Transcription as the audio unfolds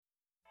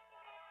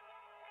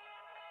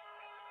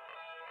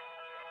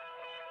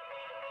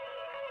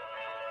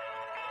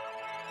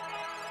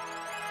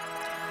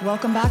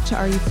Welcome back to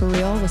Are You For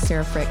Real with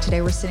Sarah Frick.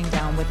 Today we're sitting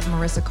down with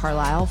Marissa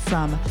Carlisle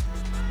from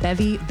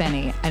Bevi,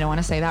 Bene. I don't want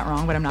to say that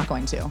wrong, but I'm not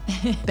going to.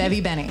 Bevi,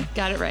 Bene.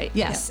 Got it right.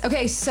 Yes. Yeah.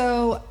 Okay,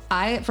 so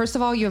first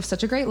of all, you have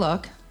such a great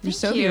look. You're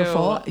so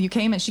beautiful. She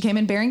came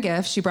in bearing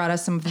gifts. She brought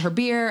us some of her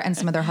beer and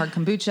some of their hard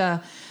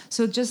kombucha.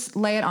 So just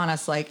lay it on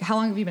us. Like, how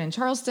long have you been in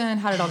Charleston?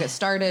 How did it all get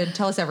started?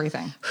 Tell us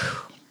everything.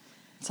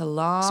 It's a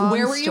long So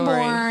where were you story.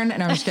 born?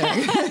 And I'm just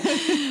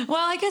kidding.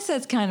 Well, I guess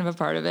that's kind of a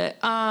part of it.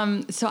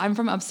 So I'm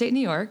from upstate New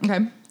York.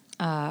 Okay.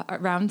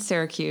 Around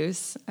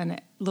Syracuse, in a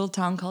little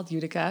town called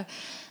Utica.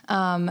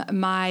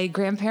 My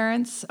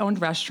grandparents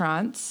owned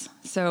restaurants,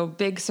 so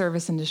big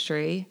service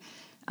industry,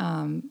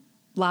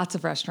 lots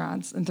of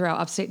restaurants, and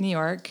throughout upstate New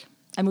York.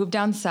 I moved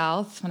down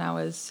south when I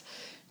was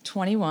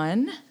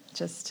 21,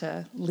 just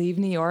to leave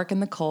New York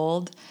in the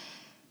cold.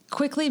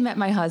 Quickly met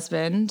my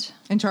husband.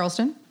 In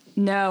Charleston?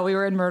 No, we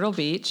were in Myrtle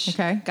Beach.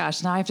 Okay.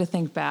 Gosh, now I have to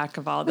think back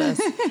of all this.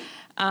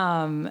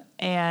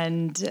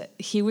 And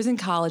he was in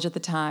college at the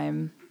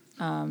time.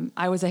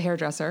 I was a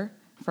hairdresser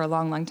for a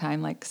long, long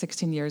time, like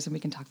 16 years, and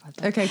we can talk about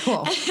that. Okay,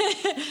 cool.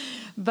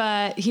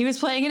 But he was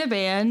playing in a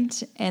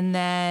band, and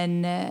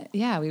then,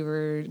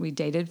 we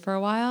dated for a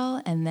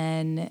while, and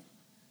then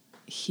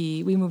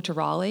we moved to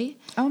Raleigh.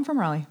 Oh, I'm from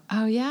Raleigh.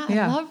 Oh, yeah.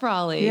 I love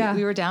Raleigh. Yeah.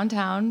 We were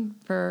downtown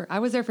I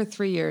was there for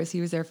 3 years.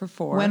 He was there for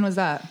 4. When was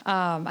that?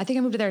 I think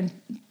I moved there in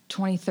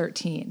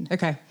 2013.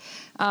 Okay.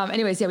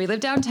 Anyways, we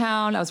lived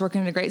downtown. I was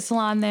working in a great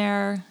salon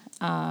there.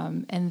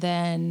 And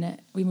then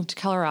we moved to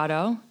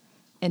Colorado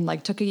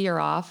and took a year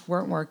off,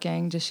 weren't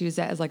working, just used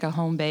that as a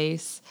home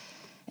base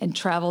and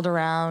traveled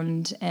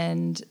around.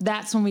 And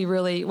that's when we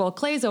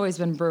Clay's always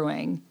been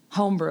brewing,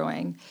 home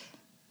brewing.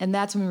 And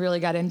that's when we really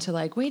got into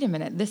wait a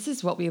minute, this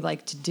is what we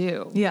like to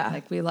do. Yeah.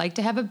 We like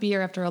to have a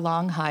beer after a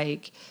long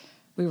hike.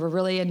 We were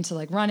really into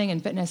running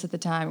and fitness at the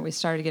time. We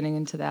started getting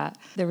into that.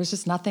 There was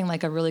just nothing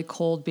like a really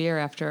cold beer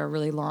after a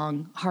really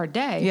long, hard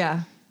day.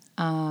 Yeah.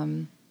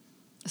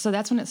 So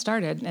that's when it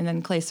started. And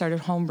then Clay started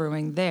home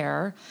brewing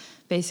there,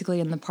 basically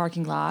in the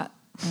parking lot.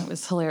 And it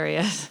was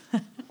hilarious.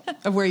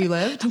 Of where you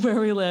lived? Where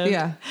we lived.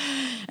 Yeah.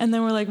 And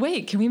then we're like,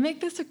 wait, can we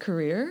make this a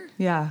career?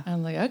 Yeah. And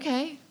I'm like,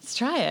 okay, let's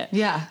try it.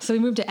 Yeah. So we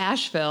moved to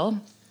Asheville,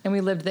 and we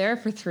lived there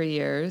for 3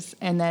 years.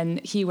 And then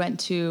he went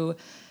to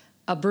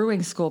a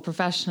brewing school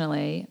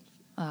professionally.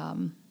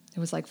 It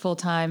was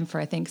full-time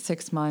for, I think,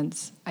 6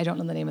 months. I don't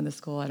know the name of the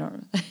school.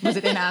 Was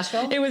it in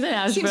Asheville? It was in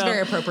Asheville. Seems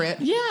very appropriate.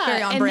 Yeah.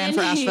 Very on brand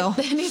for Asheville.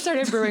 Then he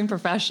started brewing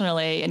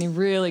professionally, and he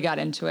really got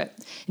into it.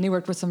 And he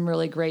worked with some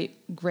really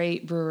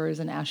great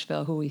brewers in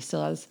Asheville who we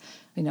still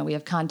we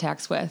have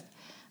contacts with.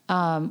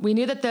 We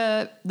knew that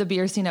the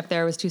beer scene up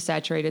there was too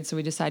saturated, so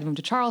we decided to move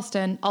to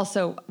Charleston.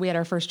 Also, we had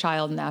our first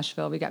child in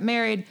Asheville. We got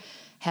married,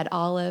 had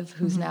Olive,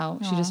 who's now,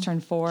 she just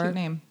turned 4. Cute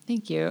name.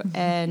 Thank you.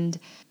 And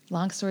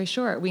long story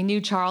short, we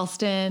knew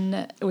Charleston.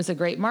 It was a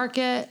great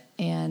market,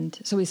 and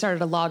so we started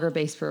a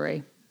lager-based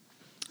brewery,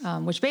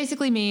 which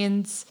basically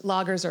means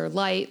lagers are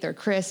light, they're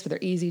crisp, they're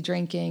easy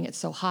drinking. It's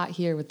so hot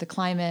here with the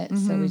climate,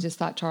 so we just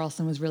thought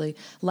Charleston was really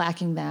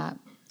lacking that.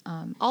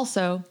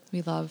 Also,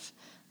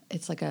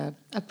 it's a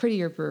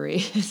prettier brewery,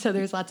 so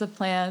there's lots of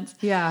plants.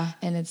 Yeah.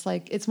 And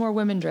it's more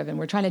women-driven.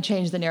 We're trying to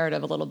change the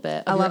narrative a little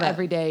bit. I love it.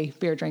 Everyday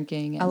beer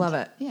drinking. I love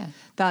it. Yeah.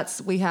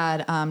 We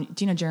had,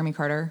 do you know Jeremy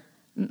Carter?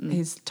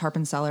 He's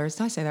Tarpon Cellars.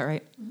 Did I say that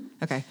right?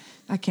 Okay.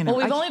 I can't. Well,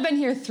 we've only been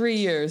here 3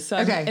 years. So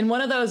okay. And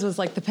one of those was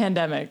the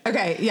pandemic.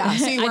 Okay. Yeah.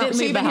 So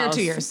you've been here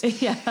 2 years.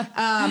 Yeah.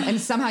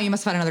 And somehow you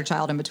must have had another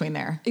child in between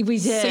there. We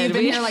did. So you've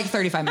been here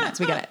 35 minutes.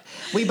 We get it.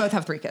 We both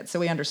have 3 kids, so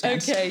we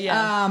understand. Okay.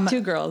 Yeah.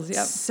 2 girls.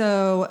 Yep.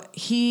 So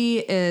he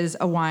is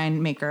a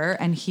winemaker,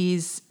 and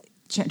he's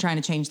trying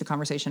to change the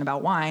conversation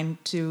about wine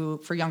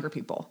for younger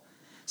people.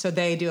 So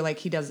they do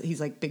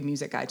he's big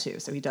music guy too.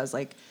 So he does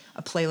a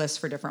playlist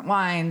for different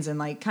wines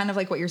and kind of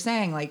what you're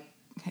saying,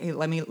 hey,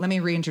 let me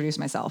reintroduce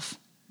myself,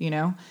 which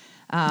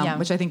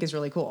I think is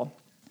really cool.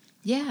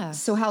 Yeah.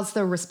 So how's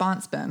the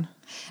response been?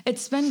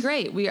 It's been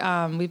great. We've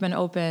been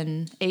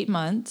open 8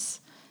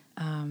 months.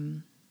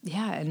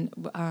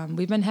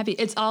 We've been happy.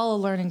 It's all a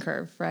learning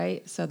curve,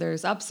 right? So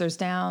there's ups, there's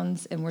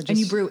downs, and we're just... And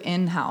you brew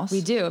in-house?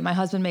 We do. My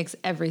husband makes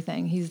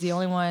everything. He's the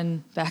only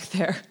one back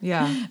there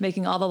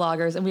making all the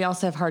lagers. And we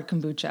also have hard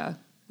kombucha,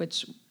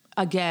 which,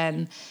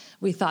 again,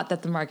 we thought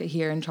that the market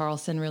here in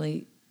Charleston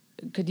really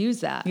could use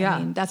that. Yeah. I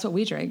mean, that's what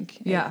we drink.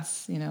 Yeah.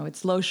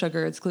 It's low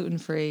sugar, it's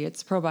gluten-free,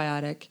 it's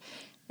probiotic.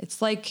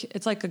 It's like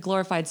a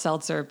glorified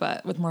seltzer,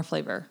 but with more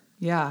flavor.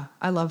 Yeah.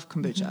 I love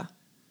kombucha.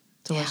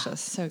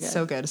 Delicious. Yeah, so good.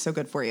 So good. So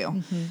good for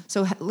you.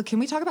 So can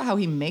we talk about how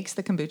he makes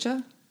the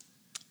kombucha?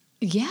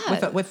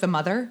 Yeah. With the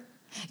mother?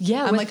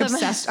 Yeah. I'm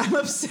obsessed. I'm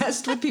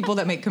obsessed with people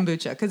that make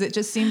kombucha because it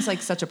just seems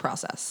like such a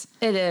process.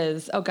 It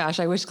is. Oh gosh,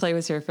 I wish Clay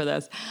was here for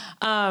this.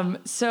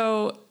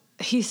 So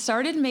he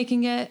started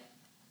making it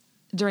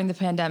during the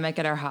pandemic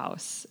at our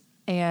house.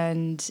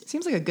 And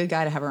seems like a good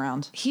guy to have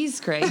around. He's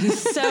great. He's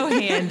so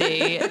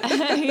handy.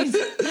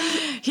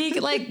 He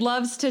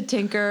loves to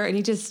tinker, and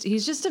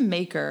he's just a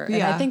maker.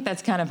 And I think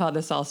that's kind of how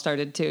this all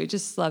started too. He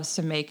just loves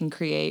to make and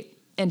create.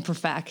 and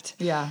perfect.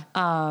 Yeah.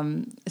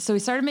 So we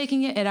started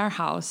making it in our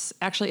house,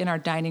 actually in our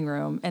dining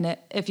room. And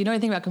if you know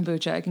anything about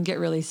kombucha, it can get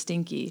really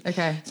stinky.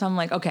 Okay. So I'm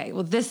like, okay,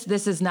 well, this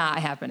is not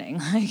happening.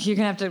 Like, you're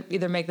going to have to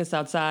either make this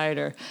outside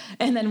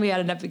and then we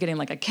ended up getting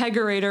like a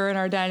kegerator in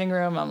our dining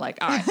room. I'm like,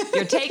 all right,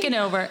 you're taking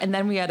over. And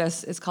then we had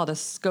it's called a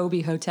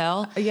SCOBY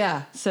hotel.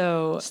 Yeah.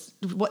 So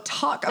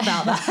Talk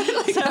about that.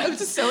 Like, that was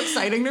just so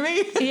exciting to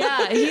me.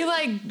 yeah, he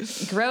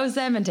like grows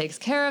them and takes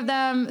care of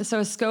them. So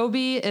a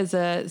SCOBY is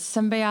a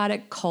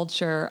symbiotic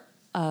culture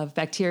of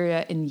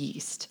bacteria and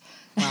yeast.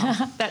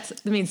 Wow.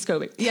 That means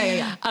SCOBY.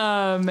 Yeah.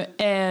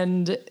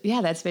 And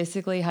yeah, that's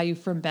basically how you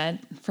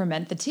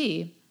ferment the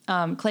tea.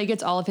 Clay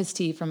gets all of his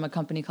tea from a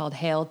company called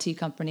Hale Tea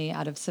Company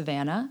out of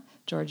Savannah,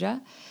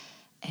 Georgia.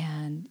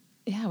 And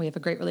yeah, we have a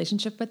great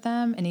relationship with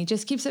them. And he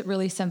just keeps it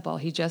really simple.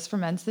 He just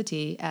ferments the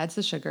tea, adds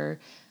the sugar.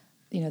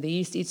 The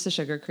yeast eats the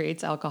sugar,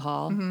 creates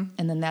alcohol,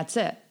 and then that's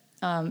it.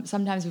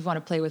 Sometimes we want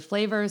to play with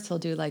flavors. He'll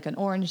do like an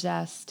orange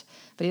zest,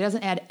 but he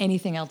doesn't add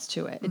anything else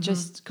to it. It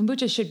just,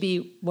 kombucha should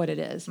be what it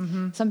is.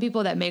 Some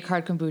people that make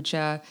hard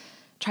kombucha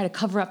try to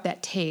cover up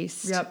that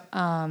taste. Yep.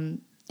 And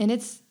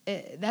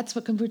that's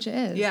what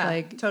kombucha is. Yeah,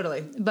 like,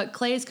 totally. But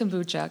Clay's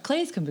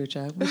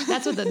kombucha, which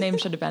that's what the name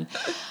should have been.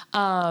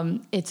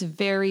 It's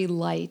very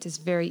light. It's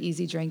very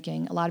easy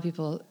drinking. A lot of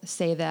people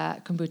say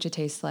that kombucha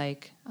tastes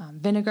like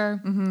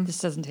vinegar. This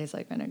doesn't taste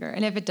like vinegar.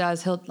 And if it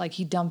does,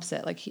 he dumps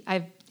it. Like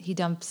he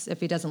dumps if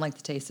he doesn't like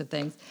the taste of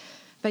things.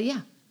 But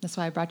yeah, that's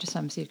why I brought you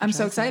some. So you can I'm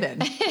so some. excited.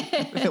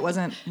 If it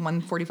wasn't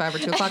 1:45 or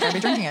 2 o'clock, I'd be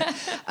drinking it.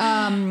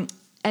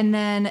 And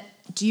then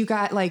do you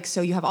got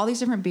so you have all these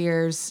different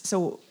beers.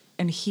 So,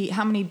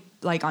 how many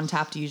on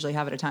tap do you usually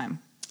have at a time?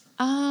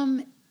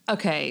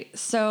 Okay,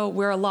 so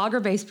we're a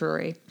lager-based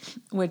brewery,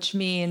 which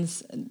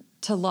means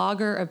to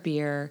lager a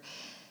beer,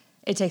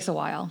 it takes a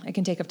while. It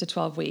can take up to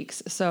 12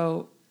 weeks.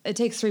 So it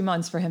takes 3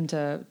 months for him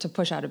to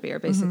push out a beer,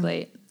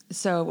 basically.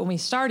 So when we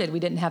started, we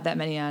didn't have that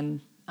many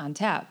on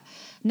tap.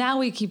 Now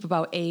we keep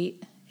about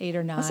eight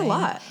or nine. That's a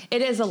lot.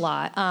 It is a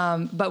lot.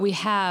 But we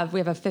have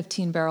a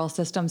 15 barrel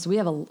system, so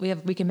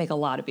we can make a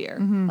lot of beer,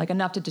 like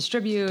enough to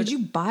distribute. Did you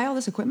buy all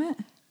this equipment?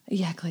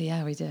 Yeah, Clay,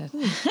 yeah, we did.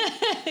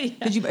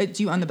 Yeah.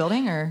 Do you own the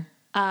building or?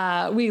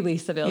 We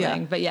leased the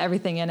building, but yeah,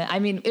 everything in it. I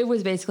mean, it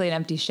was basically an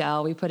empty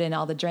shell. We put in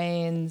all the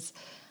drains,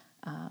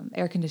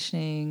 air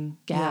conditioning,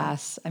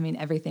 gas. Yeah. I mean,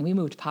 everything. We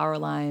moved power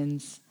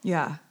lines.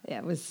 Yeah. Yeah,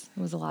 it was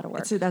a lot of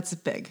work. That's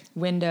big.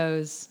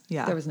 Windows.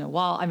 Yeah. There was no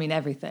wall. I mean,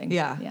 everything.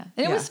 Yeah. Yeah.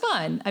 And it was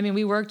fun. I mean,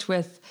 we worked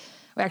with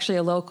actually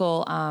a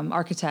local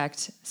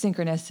architect,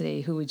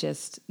 Synchronicity, who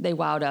they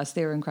wowed us.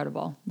 They were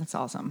incredible. That's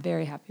awesome.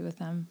 Very happy with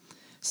them.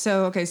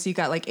 So, okay, so you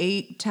got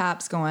 8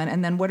 taps going,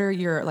 and then what are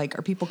your, are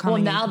people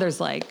coming? Well, now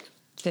there's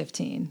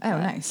 15. Oh,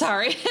 nice.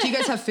 Sorry. Do you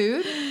guys have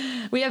food?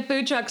 We have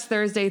food trucks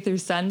Thursday through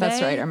Sunday. That's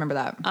right. I remember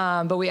that.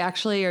 But we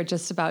actually are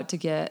just about to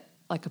get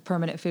a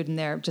permanent food in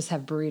there, just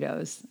have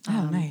burritos.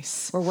 Oh,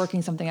 nice. We're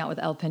working something out with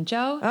El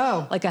Pincho.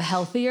 Oh. Like a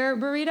healthier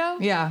burrito.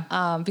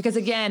 Yeah. Because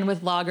again,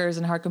 with lagers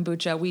and hard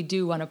kombucha, we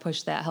do want to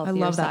push that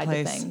healthier side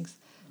of things.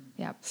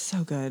 Yeah.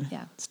 So good.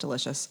 Yeah. It's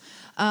delicious.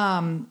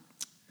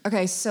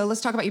 Okay, so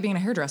let's talk about you being a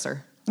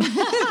hairdresser.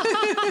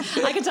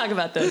 I can talk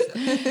about this.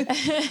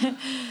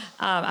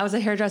 I was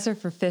a hairdresser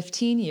for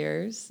 15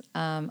 years.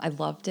 I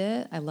loved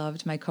it. I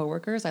loved my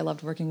coworkers. I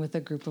loved working with a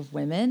group of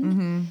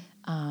women.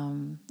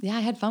 I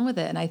had fun with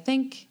it. And I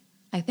think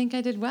I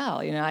did well.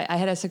 I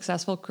had a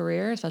successful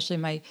career, especially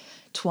in my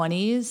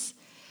 20s.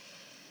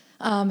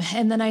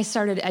 And then I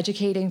started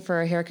educating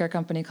for a hair care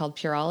company called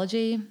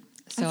Pureology.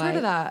 So I've heard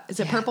of that. Is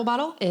it purple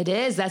bottle? It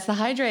is. That's the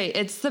Hydrate.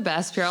 It's the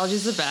best. Pureology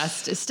is the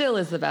best. It still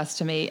is the best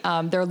to me.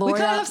 They're loyal. We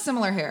kind of have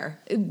similar hair.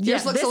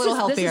 Yours looks a little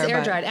healthier. This is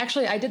air dried.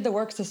 Actually, I did the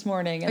works this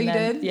morning. And you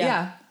did?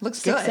 Yeah.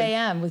 Looks good. 6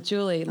 a.m. with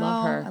Julie.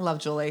 Love her. I love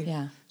Julie.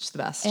 Yeah. She's the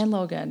best. And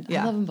Logan.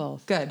 Yeah. I love them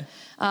both. Good.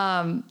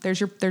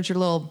 There's your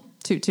little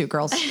toot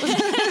girls.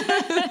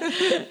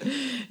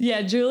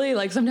 Yeah,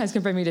 Julie sometimes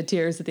can bring me to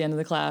tears at the end of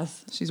the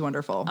class. She's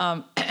wonderful.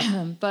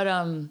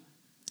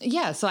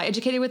 Yeah, so I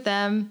educated with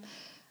them.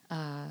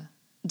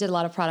 Did a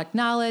lot of product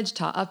knowledge,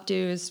 taught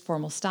updos,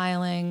 formal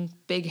styling,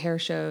 big hair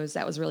shows.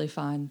 That was really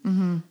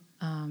fun.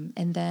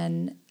 And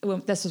then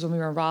this was when we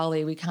were in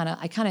Raleigh.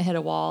 I kind of hit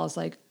a wall.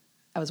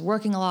 I was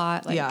working a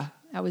lot.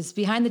 I was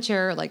behind the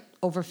chair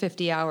over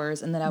 50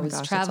 hours, and then I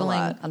was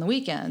traveling on the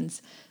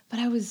weekends. But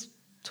I was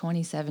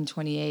 27,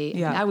 28.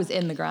 Yeah. And I was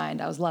in the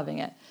grind. I was loving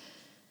it.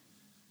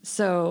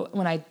 So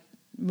when I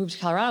moved to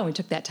Colorado and we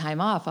took that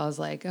time off, I was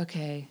like,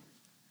 okay,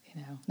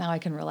 now I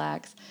can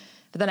relax.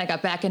 But then I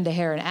got back into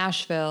hair in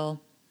Asheville.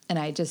 And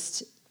I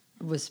just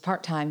was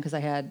part-time because I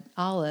had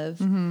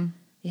Olive.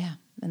 Yeah.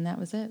 And that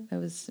was it. It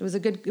was a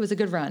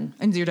good run.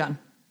 And you're done.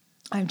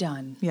 I'm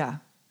done. Yeah.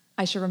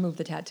 I should remove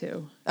the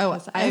tattoo. Oh,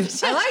 I like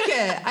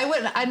it.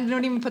 I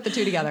don't even put the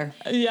two together.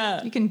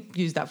 Yeah. You can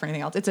use that for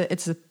anything else.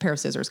 It's a pair of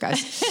scissors,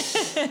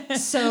 guys.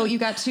 So you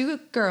got 2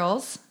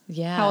 girls.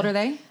 Yeah. How old are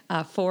they?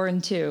 4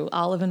 and 2,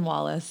 Olive and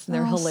Wallace.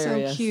 They're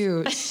hilarious. So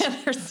cute.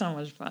 They're so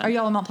much fun. Are you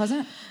all in Mount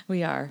Pleasant?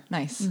 We are.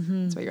 Nice.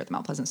 That's why you're at the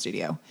Mount Pleasant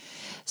studio.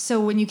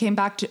 So when you came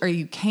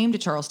you came to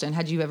Charleston,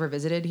 had you ever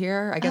visited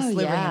here? I guess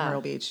living in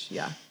Myrtle Beach.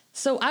 Yeah.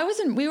 So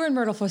we were in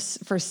Myrtle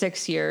for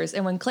 6 years.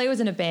 And when Clay was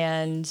in a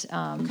band.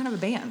 What kind of a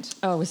band?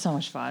 Oh, it was so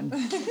much fun.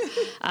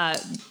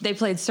 They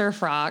played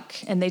surf rock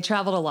and they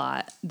traveled a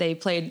lot. They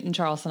played in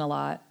Charleston a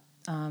lot.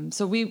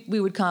 So we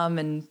would come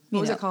and,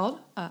 what was it called?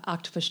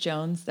 Octopus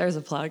Jones. There's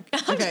a plug.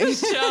 Okay.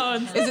 Octopus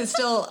Jones. Is it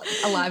still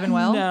alive and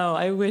well? No,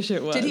 I wish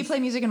it was. Did he play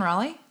music in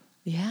Raleigh?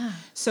 Yeah.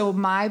 So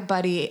my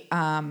buddy,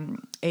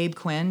 Abe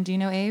Quinn, do you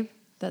know Abe?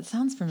 That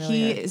sounds familiar.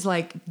 He is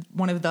like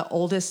one of the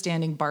oldest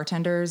standing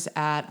bartenders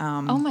at,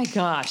 oh my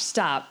gosh,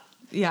 stop.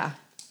 Yeah.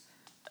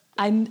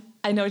 I know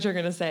what you're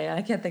going to say.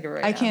 I can't think of it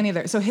right now. I can't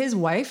either. So his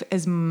wife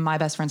is my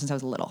best friend since I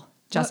was little,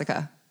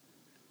 Jessica.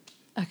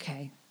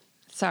 Okay.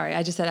 Sorry,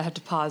 I just said I have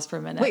to pause for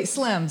a minute. Wait,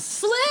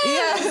 Slims. Slims!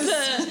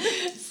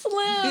 Yes.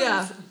 Slims!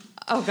 Yeah.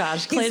 Oh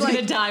gosh, Clay's going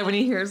to die when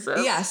he hears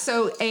this. Yeah,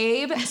 so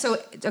Abe,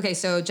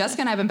 so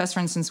Jessica and I have been best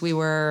friends since we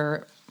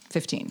were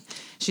 15.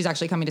 She's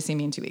actually coming to see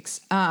me in 2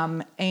 weeks.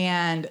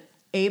 And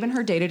Abe and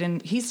her dated,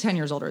 and he's 10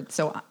 years older.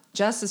 So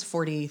Jess is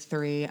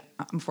 43,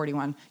 I'm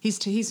 41.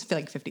 He's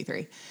like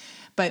 53.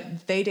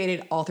 But they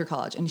dated all through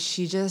college, and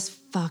she just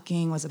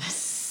fucking was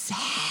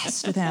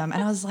obsessed with him.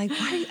 And I was like,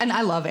 why are you? And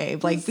I love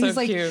Abe. Like, so he's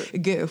like cute. a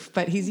goof,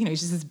 but he's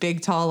just this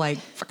big, tall, like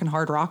fucking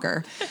hard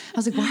rocker. I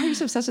was like, why are you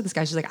so obsessed with this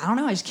guy? She's like, I don't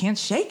know. I just can't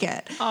shake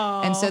it.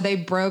 Aww. And so they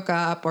broke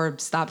up or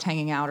stopped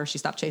hanging out, or she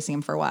stopped chasing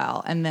him for a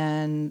while. And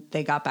then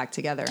they got back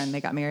together and they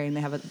got married, and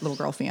they have a little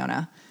girl,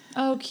 Fiona.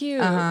 Oh,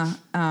 cute.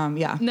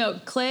 Yeah. No,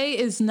 Clay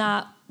is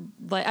not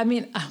like, I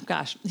mean, oh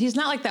gosh, he's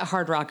not like that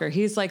hard rocker.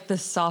 He's like the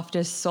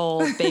softest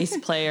soul bass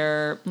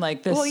player,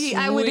 like the sweetest.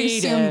 I would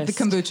assume the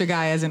kombucha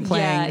guy isn't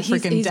playing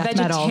freaking death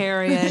metal. He's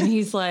vegetarian.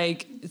 He's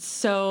like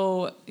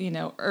so,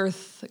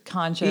 earth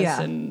conscious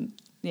and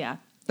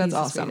That's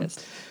awesome.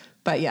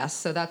 But yes,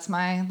 so that's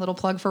my little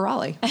plug for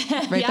Raleigh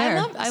right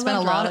there. I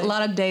spent love a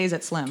lot of days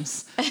at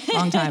Slim's.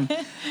 Long time.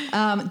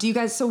 Do you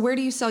guys, so where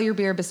do you sell your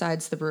beer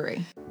besides the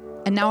brewery?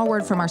 And now a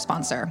word from our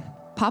sponsor,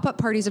 Pop-Up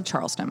Parties of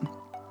Charleston.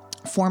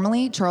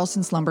 Formerly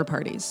Charleston Slumber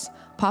Parties.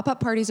 Pop-Up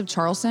Parties of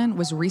Charleston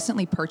was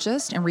recently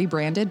purchased and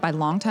rebranded by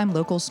longtime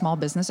local small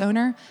business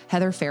owner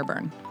Heather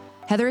Fairburn.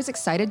 Heather is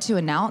excited to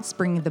announce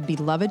bringing the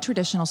beloved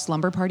traditional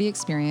slumber party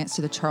experience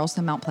to the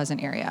Charleston Mount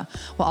Pleasant area,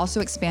 while also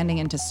expanding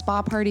into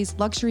spa parties,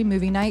 luxury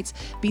movie nights,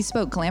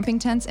 bespoke glamping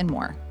tents, and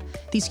more.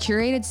 These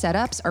curated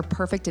setups are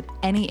perfect at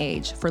any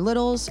age for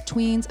littles,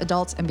 tweens,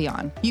 adults, and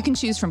beyond. You can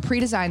choose from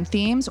pre-designed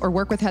themes or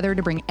work with Heather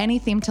to bring any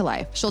theme to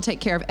life. She'll take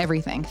care of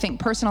everything. Think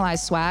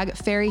personalized swag,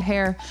 fairy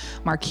hair,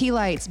 marquee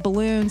lights,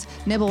 balloons,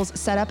 nibbles,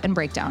 setup, and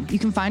breakdown. You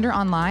can find her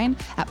online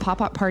at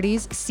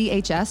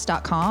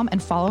popuppartieschs.com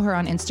and follow her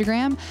on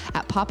Instagram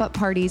at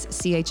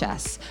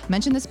popuppartieschs.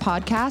 Mention this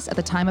podcast at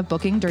the time of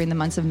booking during the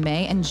months of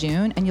May and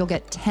June, and you'll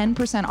get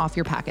 10% off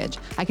your package.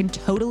 I can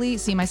totally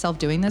see myself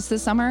doing this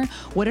summer.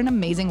 What an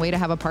amazing way to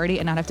have a party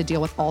and not have to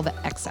deal with all the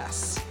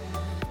excess.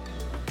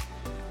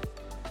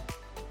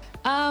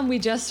 We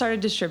just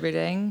started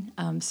distributing,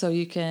 so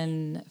you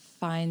can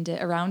find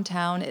it around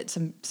town at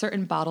some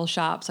certain bottle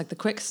shops, like the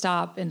Quick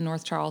Stop in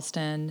North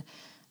Charleston,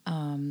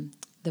 the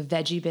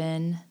Veggie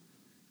Bin.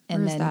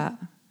 And Where's that?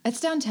 It's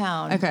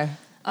downtown. Okay.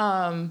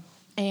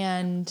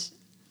 And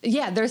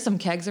yeah, there's some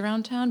kegs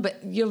around town,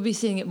 but you'll be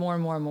seeing it more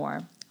and more and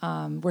more.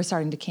 We're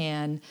starting to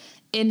can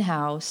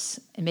in-house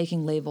and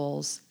making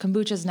labels.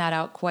 Kombucha's not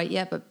out quite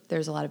yet, but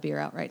there's a lot of beer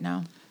out right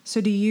now.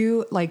 So do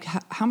you,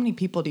 how many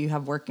people do you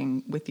have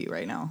working with you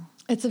right now?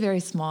 It's a very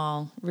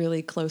small,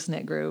 really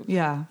close-knit group.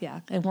 Yeah.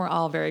 Yeah, and we're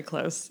all very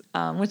close,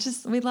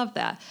 we love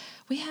that.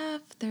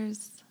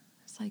 There's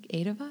like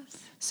 8 of us.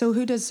 So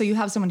so you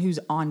have someone who's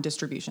on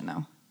distribution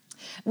though?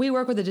 We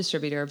work with a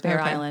distributor,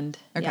 Bear Island.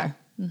 Okay. Yeah.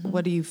 Mm-hmm.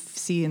 What do you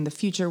see in the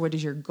future? What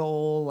is your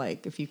goal?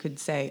 Like, if you could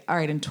say, all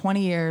right, in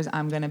 20 years,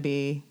 I'm going to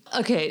be...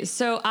 Okay,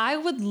 so I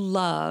would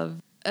love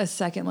a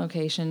second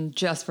location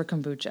just for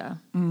kombucha.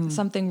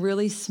 Something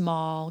really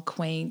small,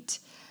 quaint.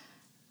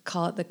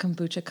 Call it the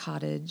Kombucha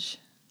Cottage.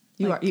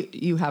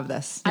 You have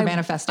this. You're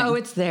manifesting. Oh,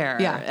 it's there.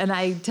 Yeah. And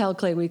I tell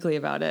Clay weekly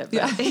about it. But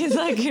yeah. He's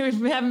like,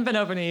 we haven't been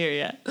open a year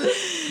yet.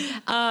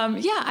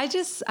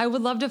 I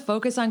would love to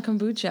focus on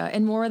kombucha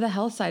and more of the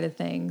health side of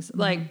things.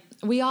 Mm-hmm. Like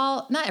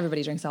not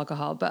everybody drinks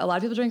alcohol, but a lot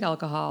of people drink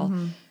alcohol.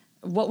 Mm-hmm.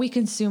 What we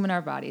consume in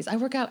our bodies. I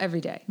work out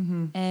every day.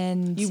 Mm-hmm.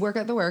 And you work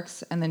at the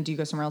Works, and then do you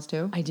go somewhere else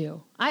too? I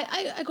do.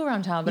 I go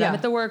around town, but I'm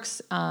at the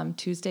Works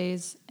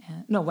Wednesdays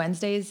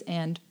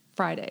and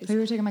Fridays. Have you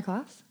ever taken my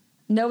class?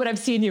 No, but I've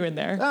seen you in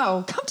there.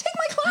 Oh, come take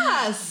my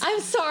class. I'm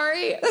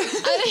sorry.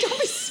 Don't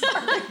be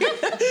sorry.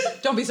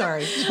 Don't be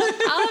sorry.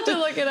 I'll have to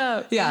look it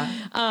up. Yeah.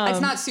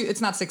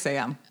 It's not 6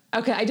 a.m.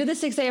 Okay, I do the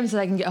 6 a.m. so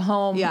that I can get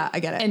home. Yeah, I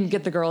get it. And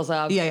get the girls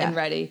up and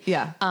ready.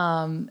 Yeah.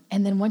 And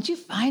then once you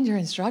find your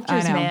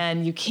instructors,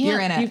 man, you can't.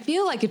 You're in it. You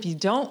feel like if you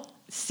don't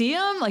see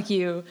them, like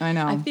I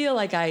know. I feel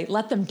like I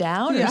let them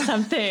down or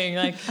something.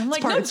 Like, I'm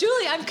like, no,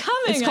 Julie, I'm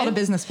coming. It's called a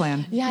business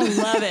plan. Yeah, I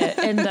love it.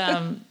 And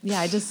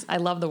I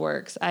love the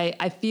works.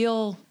 I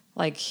feel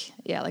like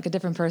a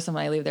different person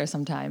when I leave there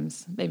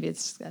sometimes. Maybe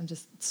I'm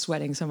just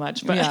sweating so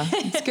much, but yeah,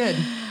 it's good.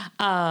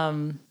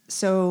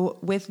 So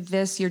with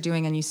this you're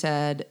doing, and you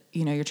said,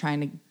 you're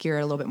trying to gear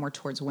it a little bit more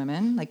towards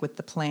women, like with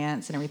the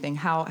plants and everything.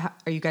 How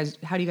do you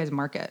guys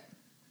market?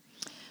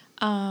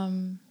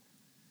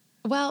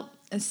 Well,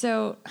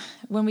 so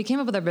when we came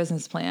up with our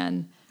business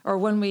plan, or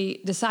when we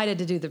decided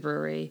to do the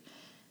brewery,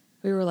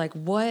 we were like,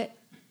 what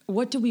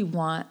do we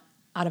want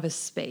out of a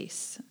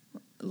space?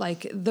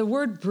 Like the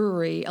word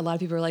brewery, a lot of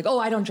people are like, oh,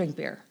 I don't drink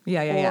beer.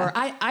 Or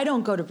I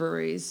don't go to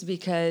breweries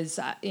because,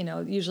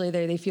 usually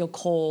they feel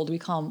cold. We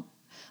call them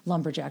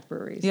lumberjack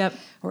breweries. Yep.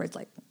 Or it's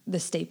like the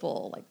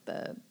staple, like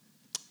the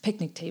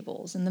picnic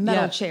tables and the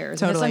metal chairs.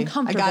 Totally. And it's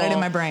uncomfortable. I got it in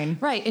my brain.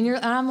 Right. And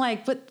I'm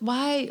like, but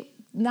why?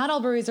 Not all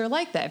breweries are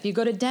like that. If you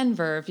go to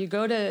Denver, if you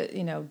go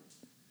to,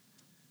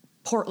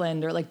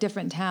 Portland or like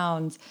different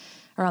towns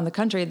around the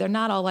country, they're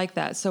not all like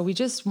that. So we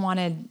just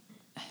wanted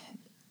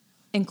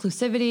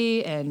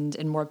inclusivity and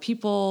more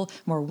people,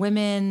 more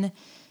women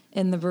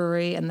in the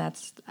brewery. And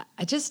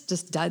I just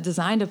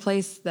designed a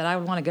place that I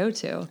would want to go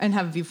to. And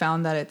have you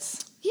found that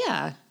it's...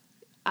 Yeah,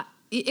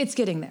 it's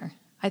getting there.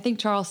 I think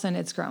Charleston,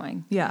 it's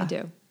growing. Yeah. I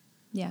do.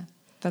 Yeah.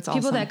 That's awesome.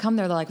 People that come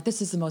there, they're like,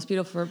 this is the most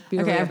beautiful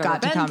brewery Okay, I've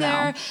got to come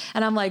there. Now.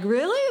 And I'm like,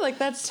 really? Like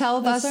tell so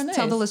nice.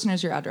 Tell the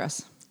listeners your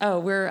address. Oh,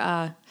 we're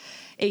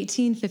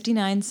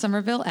 1859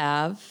 Somerville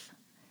Ave.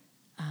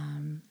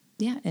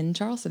 In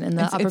Charleston, in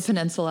the Upper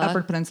Peninsula.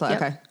 Upper Peninsula,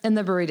 okay. In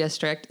the brewery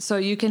district. So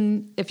you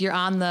can, if you're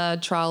on the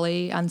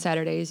trolley on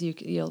Saturdays,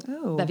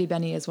 Bevi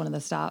Bene is one of the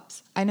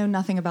stops. I know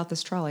nothing about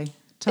this trolley.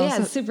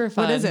 It's super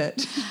fun. What is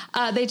it?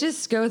 They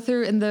just go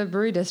through in the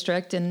brewery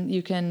district, and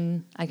you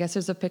can, I guess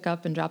there's a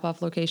pickup and drop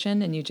off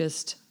location, and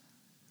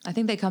I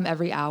think they come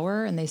every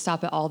hour, and they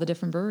stop at all the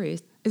different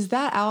breweries. Is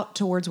that out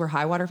towards where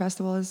High Water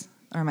Festival is?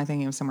 Or am I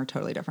thinking of somewhere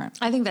totally different?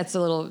 I think that's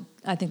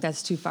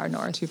too far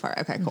north. Too far.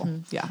 Okay, cool.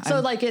 Mm-hmm. Yeah. So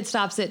it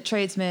stops at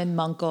Tradesman,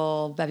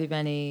 Munkle, Bevi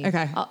Bene.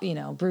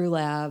 Okay. Brew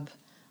Lab,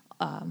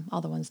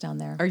 all the ones down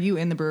there. Are you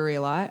in the brewery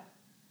a lot?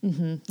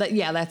 Mm-hmm.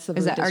 That's the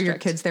brewery district. Are your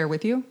kids there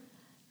with you?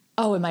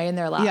 Oh, am I in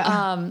there a lot?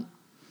 Yeah.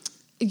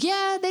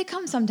 Yeah, they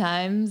come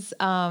sometimes.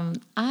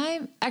 I'm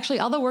actually,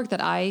 all the work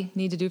that I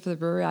need to do for the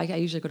brewery, I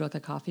usually go to like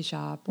a coffee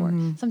shop, or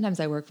sometimes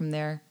I work from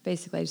there.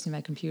 Basically, I just need my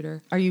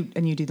computer. You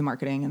do the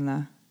marketing and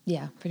the...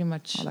 Yeah, pretty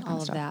much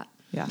all of that.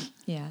 Yeah.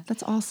 Yeah.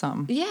 That's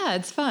awesome. Yeah,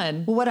 it's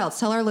fun. Well, what else?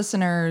 Tell our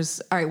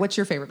listeners, all right, what's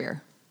your favorite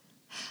beer?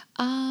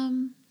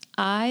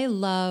 I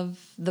love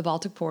the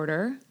Baltic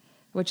Porter,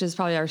 which is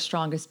probably our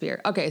strongest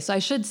beer. Okay, so I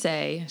should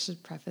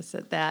preface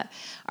it that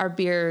our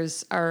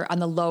beers are on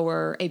the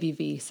lower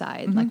ABV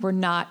side. Mm-hmm. Like, we're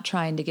not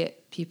trying to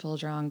get people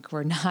drunk.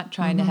 We're not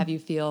trying to have you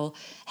feel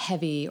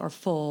heavy or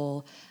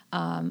full.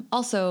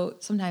 Also,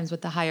 sometimes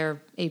with the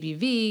higher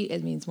ABV,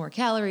 it means more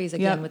calories,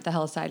 again, with the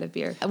health side of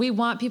beer. We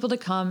want people to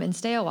come and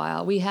stay a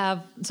while.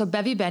 So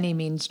Bevi Bene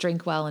means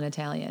drink well in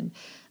Italian.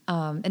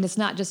 And it's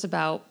not just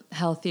about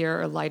healthier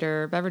or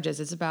lighter beverages.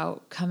 It's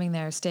about coming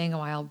there, staying a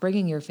while,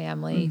 bringing your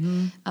family,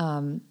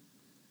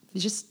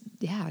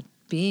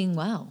 being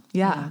well.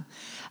 Yeah.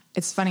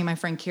 It's funny, my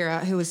friend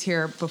Kira, who was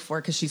here before,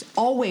 because she's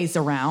always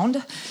around,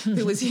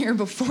 who was here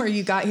before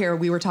you got here,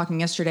 we were talking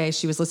yesterday.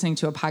 She was listening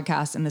to a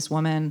podcast, and this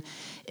woman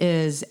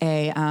is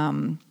a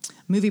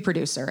movie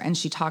producer, and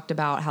she talked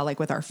about how, like,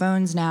 with our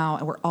phones now,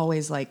 and we're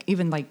always like,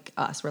 even like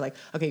us, we're like,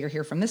 okay, you're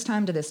here from this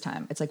time to this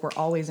time. It's like we're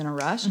always in a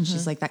rush, and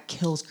she's like, that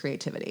kills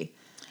creativity.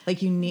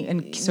 Like,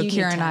 and so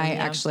Kira and I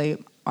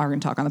actually are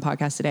going to talk on the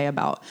podcast today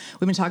about,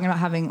 we've been talking about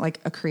having like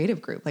a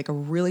creative group, like a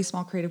really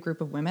small creative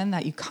group of women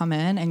that you come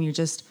in and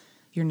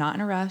you're not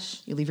in a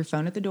rush. You leave your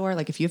phone at the door.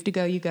 Like, if you have to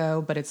go, you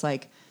go, but it's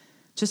like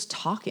just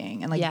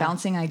talking and like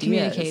bouncing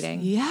ideas. Communicating.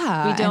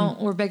 Yeah.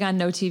 We're big on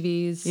no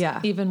TVs. Yeah.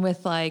 Even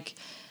with like,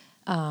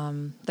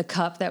 the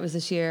cup that was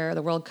this year,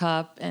 the World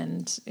Cup,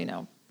 and,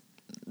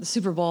 the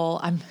Super Bowl.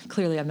 I'm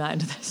not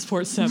into the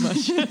sports so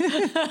much.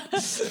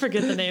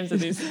 Forget the names of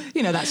these.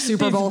 That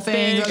Super Bowl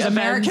thing, those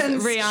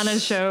Americans.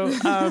 Rihanna's show.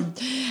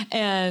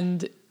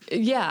 And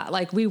yeah,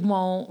 like we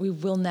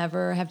will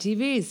never have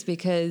TVs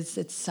because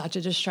it's such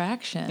a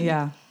distraction.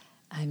 Yeah.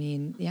 I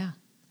mean, yeah.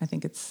 I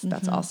think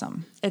that's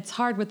awesome. It's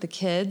hard with the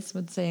kids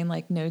with saying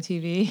like no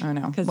TV. I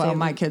know. Well,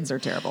 my kids are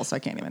terrible, so I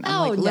can't even.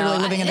 I'm literally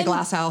living in a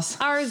glass house.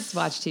 Ours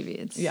watch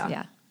TV.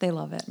 Yeah, they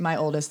love it. My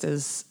oldest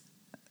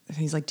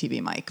he's like TV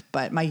Mike,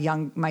 but my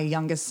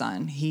youngest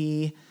son,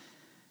 he's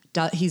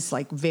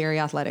like very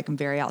athletic and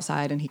very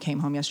outside, and he came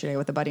home yesterday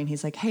with a buddy, and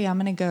he's like, "Hey, I'm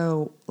gonna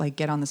go like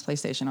get on this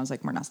PlayStation." I was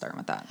like, "We're not starting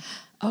with that."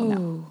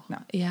 Oh, no.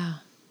 Yeah.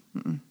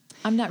 Mm-mm.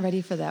 I'm not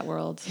ready for that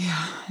world.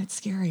 Yeah, it's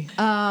scary.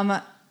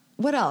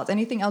 What else?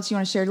 Anything else you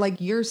want to share?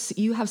 Like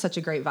you have such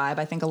a great vibe.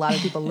 I think a lot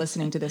of people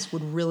listening to this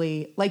would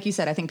really, like you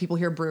said, I think people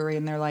hear brewery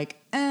and they're like,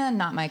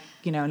 not my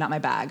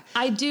bag.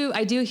 I do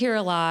hear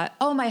a lot.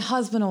 Oh, my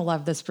husband will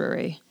love this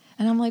brewery.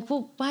 And I'm like,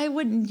 well, why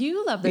wouldn't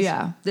you love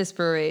this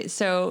brewery?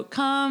 So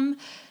come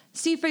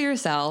see for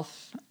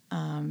yourself.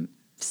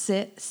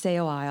 Stay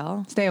a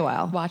while. Stay a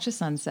while. Watch a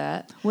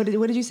sunset. What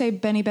did you say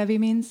Bene Bevi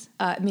means?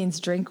 It means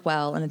drink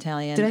well in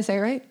Italian. Did I say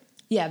it right?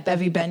 Yeah,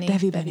 Bevi Bene.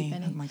 Bevi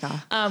Bene. Oh my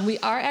God. We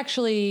are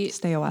actually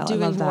Stay a while.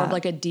 doing I love more that. of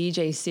like a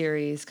DJ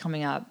series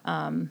coming up.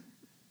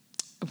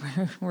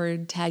 We're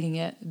tagging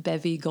it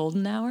Bevi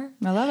Golden Hour.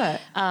 I love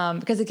it.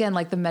 Because again,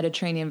 like the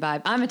Mediterranean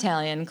vibe. I'm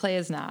Italian. Clay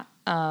is not.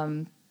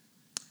 And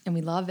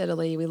we love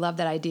Italy. We love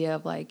that idea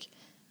of like,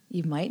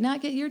 you might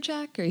not get your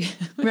check or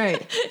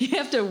Right. you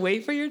have to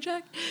wait for your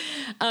check.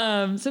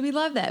 So we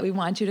love that. We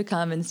want you to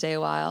come and stay a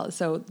while.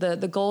 So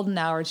the golden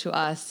hour to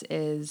us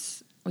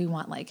is we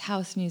want like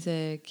house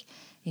music,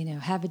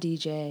 have a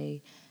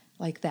DJ,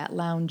 like that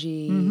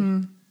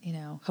loungy,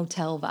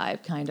 hotel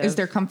vibe kind of. Is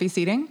there comfy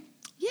seating?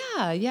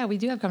 Yeah, we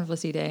do have comfortable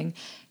seating.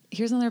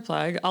 Here's another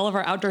plug. All of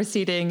our outdoor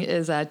seating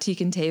is teak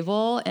and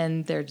table,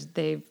 and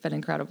they've been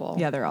incredible.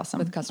 Yeah, they're awesome.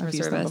 With customer I've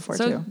used them service. before,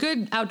 So too.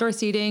 good outdoor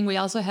seating. We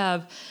also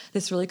have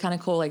this really kind of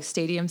cool like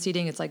stadium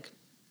seating. It's like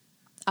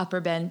upper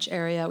bench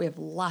area. We have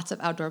lots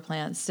of outdoor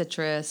plants,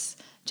 citrus,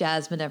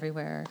 jasmine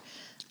everywhere.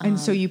 And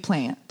so you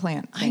plant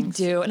things. I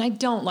do, and I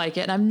don't like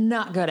it, and I'm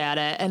not good at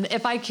it. And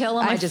if I kill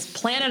them, I just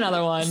plant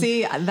another one.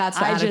 See, that's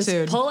the I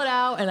attitude. just pull it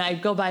out, and I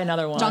go buy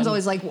another one. John's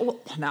always like, well,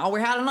 now we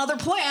had another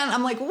plant.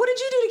 I'm like, what did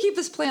you do to keep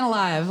this plant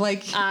alive?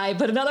 Like, I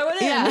put another one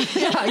in. yeah,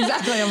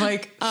 exactly. I'm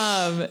like,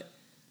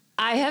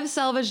 I have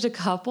salvaged a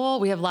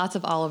couple. We have lots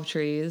of olive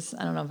trees.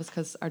 I don't know if it's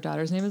because our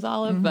daughter's name is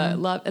Olive,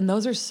 but and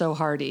those are so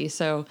hardy.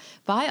 So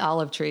buy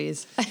olive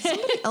trees.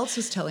 somebody else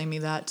was telling me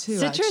that too.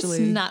 Citrus,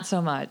 actually, not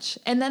so much.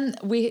 And then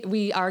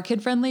we are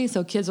kid friendly,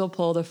 so kids will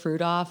pull the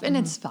fruit off, and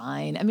it's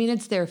fine. I mean,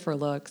 it's there for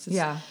looks.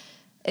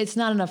 It's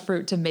not enough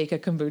fruit to make a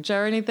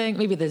kombucha or anything.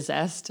 Maybe the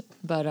zest,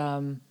 but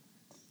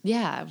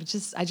yeah,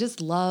 I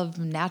just love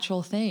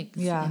natural things.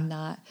 Yeah. And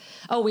not.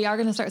 Oh, we are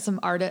going to start some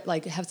art,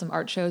 have some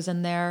art shows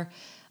in there.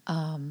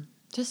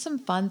 Just some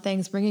fun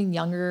things, bringing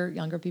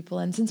younger people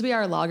in. Since we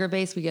are lager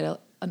based, we get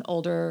an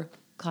older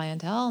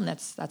clientele, and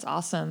that's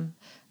awesome.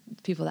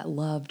 People that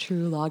love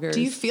true lagers. do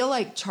you feel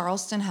like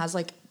Charleston has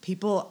like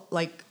people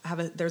like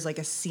there's like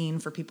a scene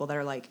for people that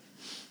are like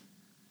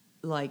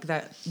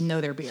that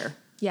know their beer?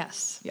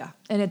 Yes. Yeah.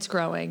 And it's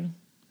growing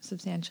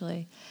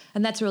substantially.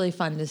 And that's really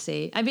fun to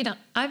see. I mean,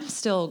 I'm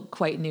still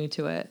quite new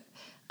to it.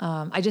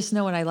 I just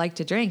know what I like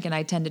to drink, and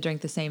I tend to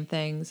drink the same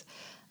things.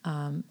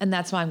 And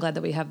that's why I'm glad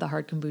that we have the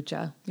hard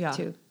kombucha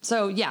too.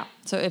 So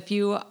so if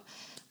you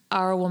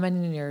are a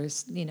woman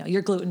and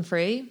you're gluten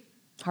free,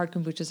 hard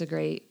kombucha is a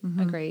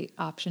great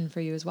option for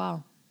you as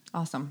well.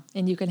 Awesome.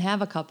 And you can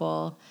have a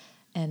couple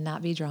and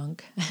not be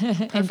drunk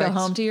and go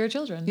home to your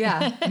children.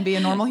 Yeah, and be a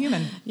normal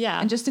human. Yeah.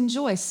 And just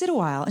enjoy. Sit a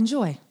while.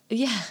 Enjoy.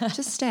 Yeah.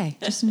 Just stay.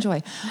 Just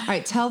enjoy. All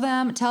right. Tell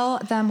them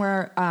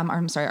where,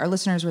 our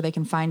listeners, where they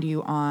can find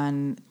you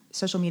on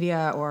social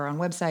media or on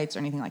websites or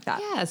anything like that.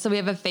 Yeah. So we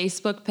have a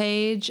Facebook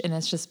page, and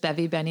it's just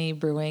Bevi Bene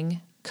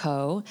Brewing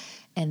Co.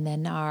 And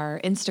then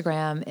our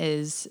Instagram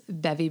is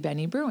Bevi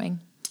Bene Brewing.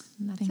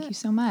 Thank you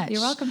so much.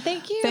 You're welcome.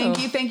 Thank you.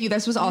 Thank you.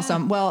 This was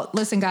awesome. Well,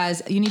 listen,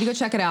 guys, you need to go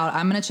check it out.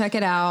 I'm going to check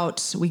it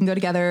out. We can go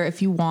together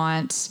if you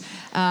want.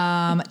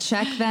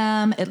 Check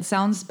them. It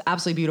sounds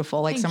absolutely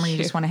beautiful. Like somewhere you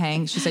just want to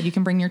hang. She said you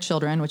can bring your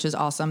children, which is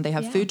awesome. They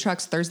have food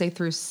trucks Thursday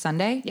through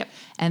Sunday. Yep.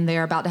 And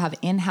they're about to have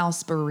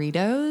in-house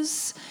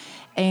burritos.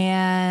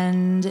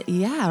 And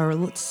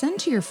or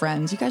send to your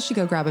friends. You guys should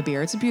go grab a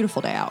beer. It's a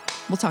beautiful day out.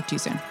 We'll talk to you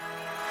soon.